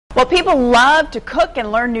Well, people love to cook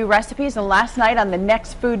and learn new recipes, and last night on the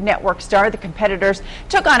Next Food Network Star, the competitors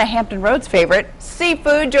took on a Hampton Roads favorite,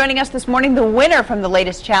 seafood. Joining us this morning, the winner from the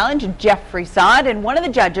latest challenge, Jeffrey Saad, and one of the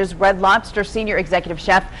judges, Red Lobster Senior Executive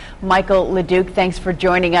Chef Michael LaDuke. Thanks for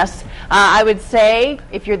joining us. I would say,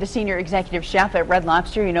 if you're the Senior Executive Chef at Red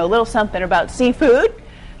Lobster, you know a little something about seafood.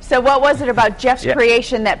 So what was it about Jeff's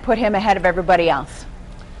creation that put him ahead of everybody else?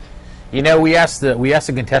 You know, we asked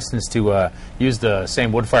the contestants to use the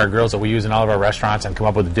same wood-fire grills that we use in all of our restaurants and come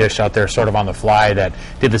up with a dish out there sort of on the fly that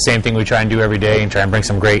did the same thing we try and do every day and try and bring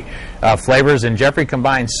some great flavors. And Jeffrey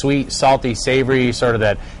combined sweet, salty, savory, sort of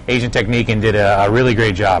that Asian technique, and did a really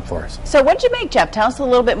great job for us. So what did you make, Jeff? Tell us a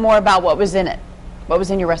little bit more about what was in it. What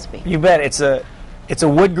was in your recipe? You bet. It's a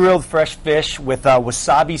wood-grilled fresh fish with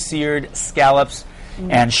wasabi-seared scallops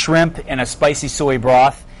and shrimp in a spicy soy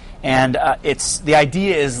broth. And the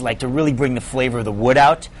idea is like to really bring the flavor of the wood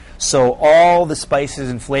out. So all the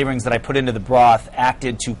spices and flavorings that I put into the broth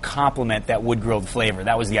acted to complement that wood-grilled flavor.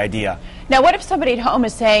 That was the idea. Now, what if somebody at home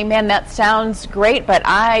is saying, man, that sounds great, but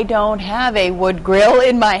I don't have a wood grill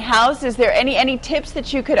in my house? Is there any tips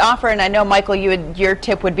that you could offer? And I know, Michael, your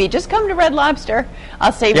tip would be just come to Red Lobster.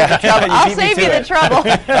 I'll save you the trouble. I'll save you the trouble.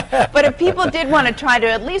 But if people did want to try to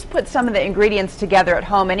at least put some of the ingredients together at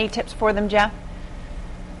home, any tips for them, Jeff?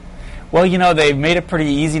 Well, you know, they've made it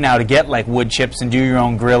pretty easy now to get like wood chips and do your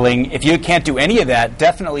own grilling. If you can't do any of that,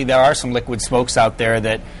 definitely there are some liquid smokes out there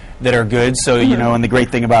that are good. So, you know, and the great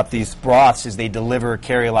thing about these broths is they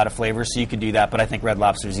carry a lot of flavor, so you can do that, but I think Red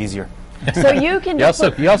Lobster is easier. So you can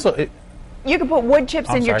you can put wood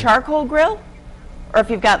chips in your charcoal grill? Or if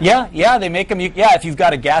you've got... Yeah, they make them. If you've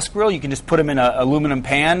got a gas grill, you can just put them in an aluminum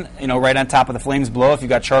pan, you know, right on top of the flames below. If you've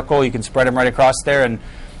got charcoal, you can spread them right across there and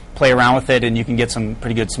play around with it, and you can get some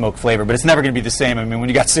pretty good smoke flavor. But it's never going to be the same. I mean, when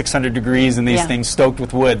you got 600 degrees and these things stoked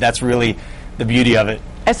with wood, that's really the beauty of it.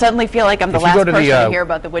 I suddenly feel like I'm the last person to hear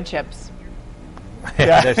about the wood chips.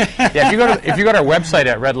 If you go to our website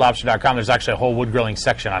at redlobster.com, there's actually a whole wood grilling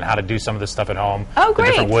section on how to do some of this stuff at home. Oh, great.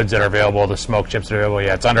 The different woods that are available, the smoked chips that are available.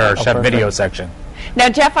 Yeah, it's under our chef video section. Now,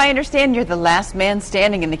 Jeff, I understand you're the last man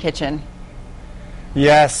standing in the kitchen.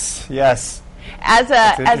 Yes.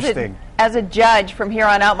 As a judge from here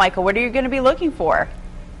on out, Michael, what are you going to be looking for?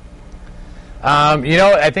 You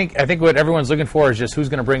know, I think what everyone's looking for is just who's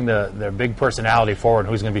going to bring the big personality forward,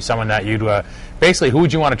 who's going to be someone that you'd basically, who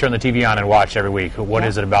would you want to turn the TV on and watch every week? What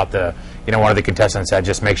is it about one of the contestants that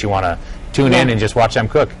just makes you want to tune in and just watch them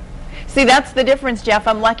cook? See, that's the difference, Jeff.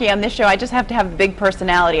 I'm lucky on this show. I just have to have a big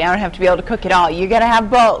personality. I don't have to be able to cook it all. You got to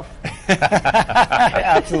have both.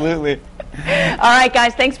 Absolutely. All right,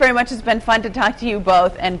 guys, thanks very much. It's been fun to talk to you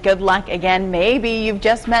both, and good luck again. Maybe you've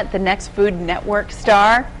just met the Next Food Network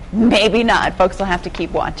star. Maybe not. Folks will have to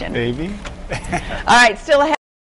keep watching. Maybe. All right, still ahead.